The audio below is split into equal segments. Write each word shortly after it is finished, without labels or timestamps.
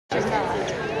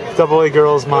AA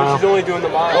girls mile. She's only doing the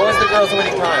mile. What was the girls'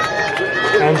 winning time?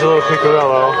 Angelo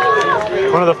Piccarello,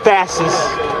 one of the fastest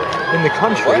in the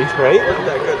country, right?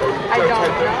 I don't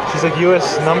know. She's like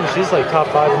U.S. number. She's like top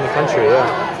 5 in the country. Yeah.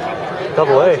 AA.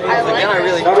 I like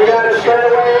really. Now we got it straight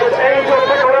away. It's Angel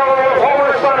Piccarello of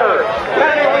Homer Center.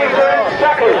 Penny Weaver in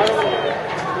second.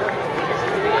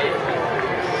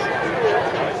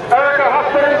 Erica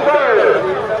Huffman in third.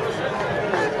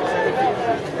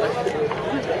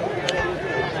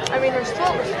 I mean, her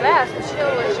slope was fast, but she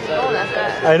didn't look like she was going that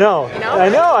fast. I know. You know? I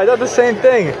know. I thought the same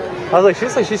thing. I was like,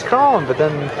 she's crawling, but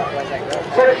then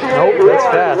nope, that's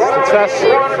fast. That's fast.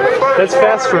 That's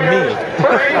fast for me.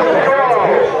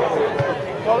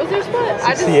 What was their split?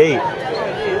 68. So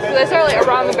they started like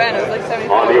around the bend. It was like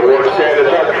 75. On the award stand is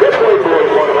our AAA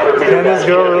boys 100 meter. Can this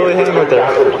girl really hang with her?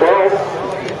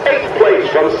 8th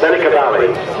place from Seneca Valley.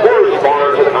 Forest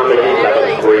Barnes at Omni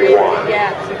 11.31.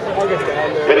 Yeah.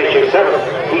 Finishing 7th,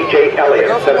 PJ Elliott,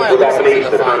 7th with Japanese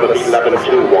at time of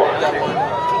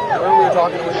 11.21.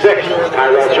 6th,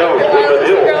 Tyrell Jones, Woodland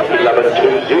Hill,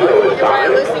 11.20 is time.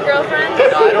 Lucy girlfriend?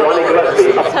 5th is Ronnie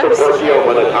Gillespie, up to Percio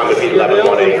with a time of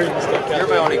 11.18. You're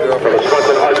my only From girlfriend.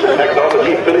 Wisconsin Arts and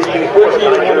Technology, finishing 4th,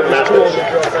 Nigel Mathis,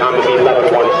 time of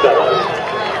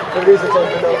 11.17.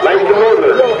 Langston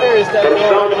Roder, from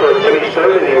Southford, finished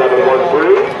 3rd in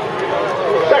 11.13.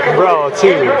 Bro, too.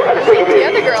 The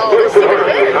other girl was even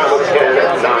better.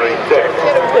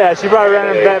 Yeah, she brought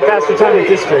around faster time in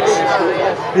districts.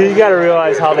 You gotta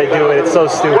realize how they do it. It's so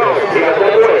stupid. 100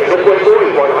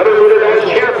 meter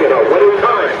champion, a winning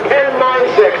time,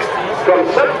 10.96 from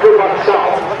Central Buck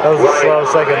South. That was a slow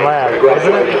second lap,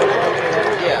 wasn't it?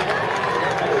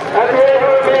 At the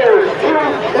 800 meters,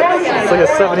 It's like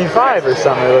a 75 or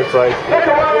something, it looks like.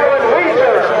 Piccarello and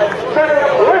Weezer,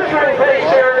 blistering pace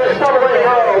here in the Subway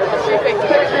Hills,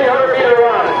 1,600 meter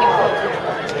run.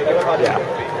 Yeah.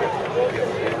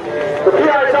 The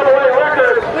PIAA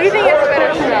record. What do you think it's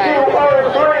better to try?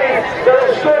 203 that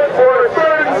has stood for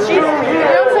 32 years.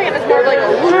 I don't think it's more like a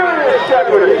Serious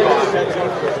jeopardy.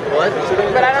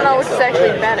 but I don't know which is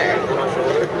actually better.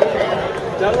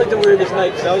 That was like the weirdest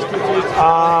night because I was confused.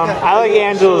 I like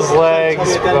Angela's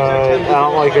legs, but I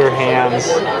don't like her hands.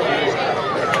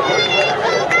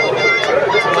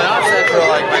 My aunt said for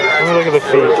like my Let me look at the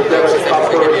feet.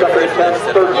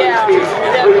 Yeah. If you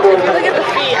look at the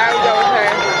feet, I would go with her.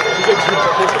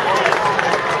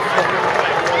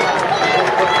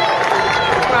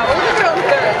 Wow, look at her on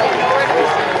third. Like, nowhere to be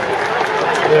seen.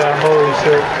 Yeah, holy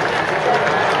shit.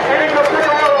 Angel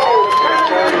Piccarello,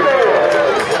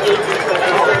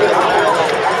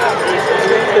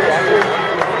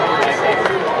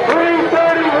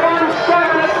 3:31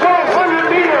 seconds, 1,200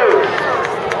 meters.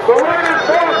 The record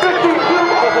 4:52.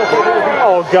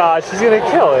 Oh god, she's gonna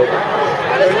kill it.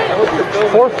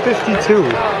 4:52.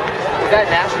 Is that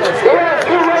national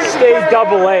State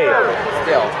AA.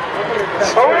 still?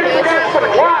 A race against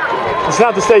the clock. It's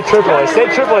not the state AAA.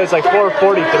 State AAA is like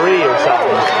 4:43 or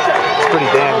something. It's pretty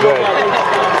damn good.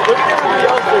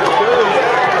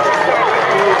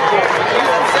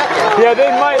 Yeah,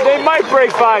 they might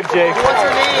break 5, Jake. What's her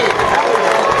name?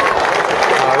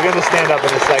 We're gonna stand up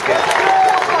in a second.